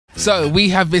So we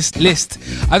have this list.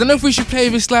 I don't know if we should play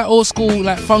this like old school,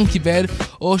 like funky bed,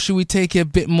 or should we take it a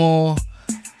bit more,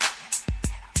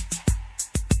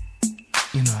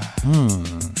 you know?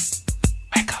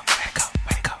 Wake up, wake up,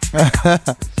 wake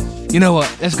up. You know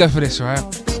what? Let's go for this, right?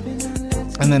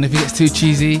 And then if it gets too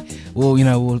cheesy, we'll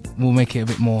make it a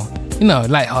bit more,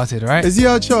 light-hearted, right? It's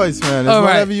your choice, man. It's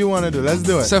whatever you want to do. Let's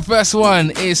do it. So first one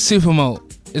is Super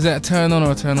Malt. Is that a turn on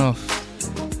or a turn off?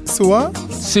 So what?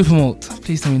 Super Malt.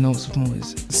 Please tell me you know what Super Malt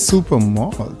is. Super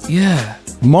Malt? Yeah.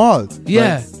 Malt?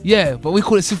 Yeah, yeah. But we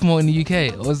call it Super Malt in the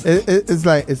UK.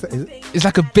 It's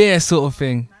like a beer sort of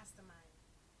thing.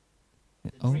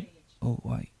 Oh,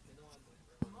 wait.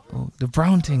 Oh, the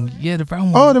brown thing. Yeah, the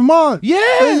brown one. Oh, the malt. Yeah.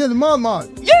 Yeah, the malt.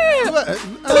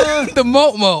 Yeah. The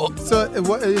malt. So,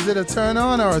 what is it, a turn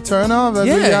on or a turn off? That's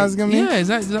what you're asking me? Yeah, is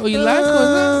that what you like?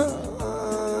 Or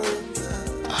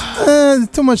is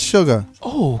too much sugar.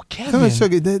 Oh, Kevin. Too much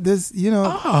sugar. There's,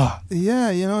 yeah,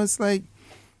 it's like,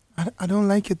 I don't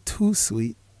like it too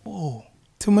sweet. Oh.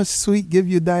 Too much sweet give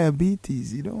you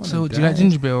diabetes. You don't want to So, do you like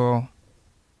ginger beer or?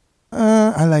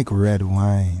 I like red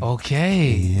wine.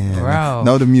 Okay. Yeah. Wow.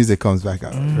 Now the music comes back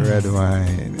out. Red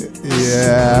wine.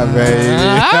 Yeah, baby.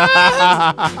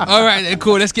 All right, then,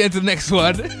 cool. Let's get into the next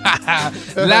one.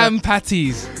 Lamb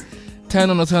patties. Turn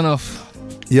on or turn off?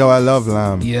 Yo, I love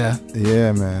lamb. Yeah.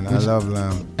 Yeah, man. I love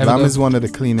lamb. Lamb is one of the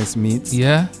cleanest meats.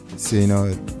 Yeah.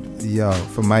 So,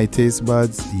 for my taste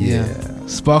buds, yeah.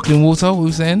 Sparkling water, what were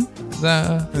you saying?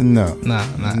 No. Nah.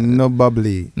 No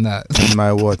bubbly. Nah. In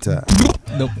my water.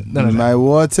 Nope. None of my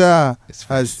water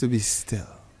has to be still.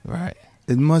 Right.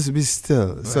 It must be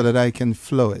still so that I can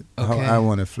flow it how I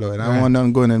want to flow it. Right. I want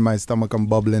none going in my stomach and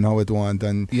bubbling how it want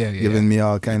and giving me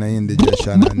all kind of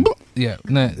indigestion and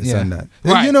this and that.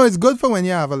 Right. You know, it's good for when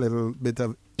you have a little bit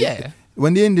of... Yeah.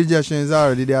 When the indigestion is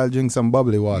already there, I'll drink some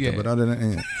bubbly water. But other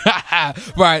than...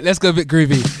 Right, let's go a bit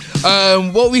groovy.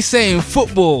 What we saying?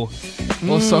 Football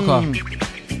or soccer?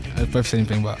 Both same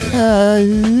thing, but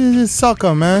it's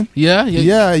soccer, man. Yeah.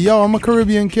 Yo, I'm a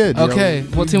Caribbean kid. Okay,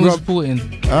 what team are we supporting?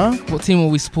 Huh? What team are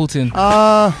we supporting?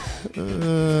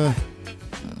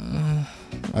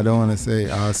 I don't want to say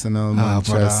Arsenal,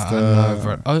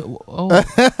 Manchester.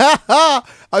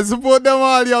 I support them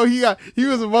all, yo. He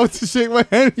was about to shake my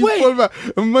hand. He pulled back.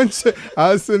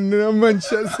 Arsenal,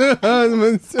 Manchester.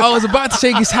 I was about to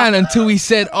shake his hand until he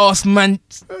said Arsenal.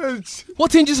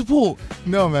 What team do you support?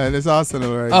 No, man, it's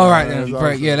Arsenal right All right, then.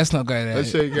 Right, yeah, let's not go there.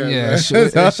 Let's shake hands. Yeah,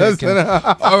 let's shake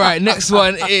hands. All right, next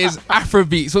one is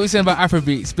Afrobeats. What are we saying about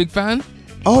Afrobeats? Big fan?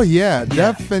 Oh yeah,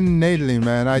 definitely,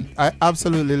 man. I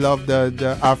absolutely love the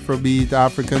Afrobeat,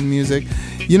 African music.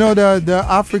 You know, the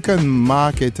African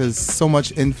market is so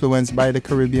much influenced by the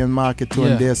Caribbean market too,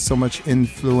 and there's so much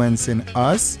influence in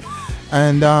us.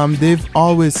 And they've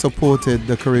always supported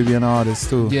the Caribbean artists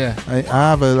too. Yeah, I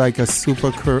have a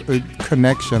super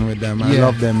connection with them. I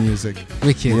love their music.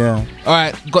 Wicked. Yeah. All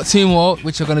right, got two more,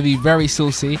 which are going to be very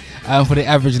saucy for the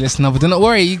average listener. But do not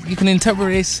worry, you can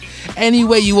interpret this any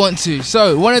way you want to.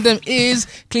 So one of them is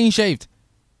clean shaved.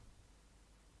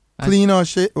 Clean or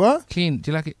shaved? What? Clean.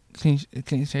 Do you like it clean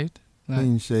shaved?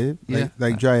 Clean shaved? Yeah.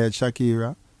 Like dry-head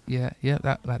Shakira? Yeah,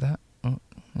 like that. Oh,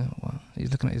 wow.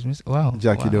 He's looking at his music. Wow.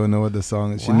 Jackie don't know what the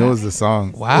song is. She knows the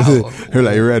song. Wow. Her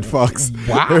like Red Fox.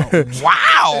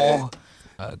 Wow.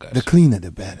 The cleaner,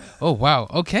 the better. Oh, wow.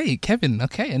 Okay, Kevin.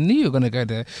 Okay, I knew you were going to go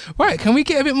there. Right, can we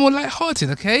get a bit more light-hearted,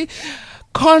 okay?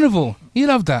 Carnival. You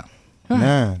love that. Right.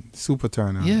 Man, super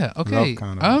turn on. Yeah, okay. Love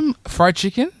Carnival. Fried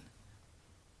chicken?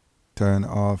 Turn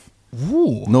off.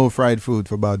 Ooh. No fried food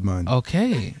for bad man.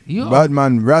 Okay. Bad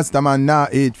man, Rasta man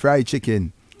not eat fried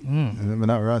chicken. I'm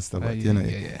not Rasta, but you know.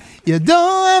 You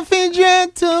don't have to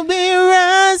dread to be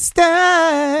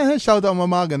Rasta. Shout out my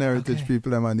Morgan Heritage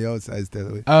people. I'm on the outside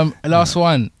still. Last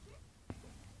one.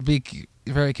 Be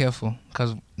very careful,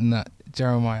 because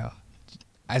Jeremiah,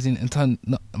 as in turn,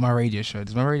 not my radio show.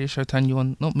 Does my radio show turn you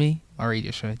on? Not me. My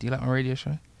radio show. Do you like my radio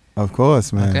show? Of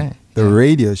course, man. Okay. The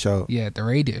radio show. Yeah, the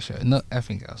radio show, not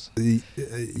everything else. The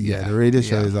radio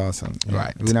show is awesome. Yeah.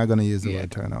 Right. We're not going to use the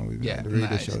word turn on. The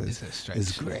radio show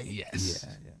is great. Yes.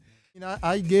 Yeah. You know,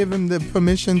 I gave him the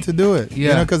permission to do it. Yeah.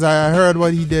 You know, because I heard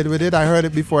what he did with it. I heard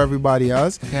it before everybody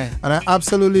else. Okay. And I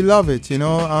absolutely love it. You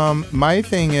know, my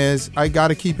thing is I got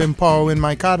to keep empowering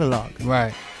my catalog.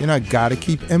 Right. You know, I got to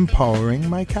keep empowering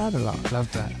my catalog.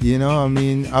 Love that. You know, I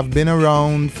mean, I've been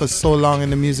around for so long in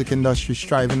the music industry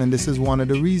striving, and this is one of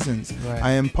the reasons. Right.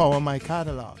 I empower my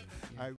catalog.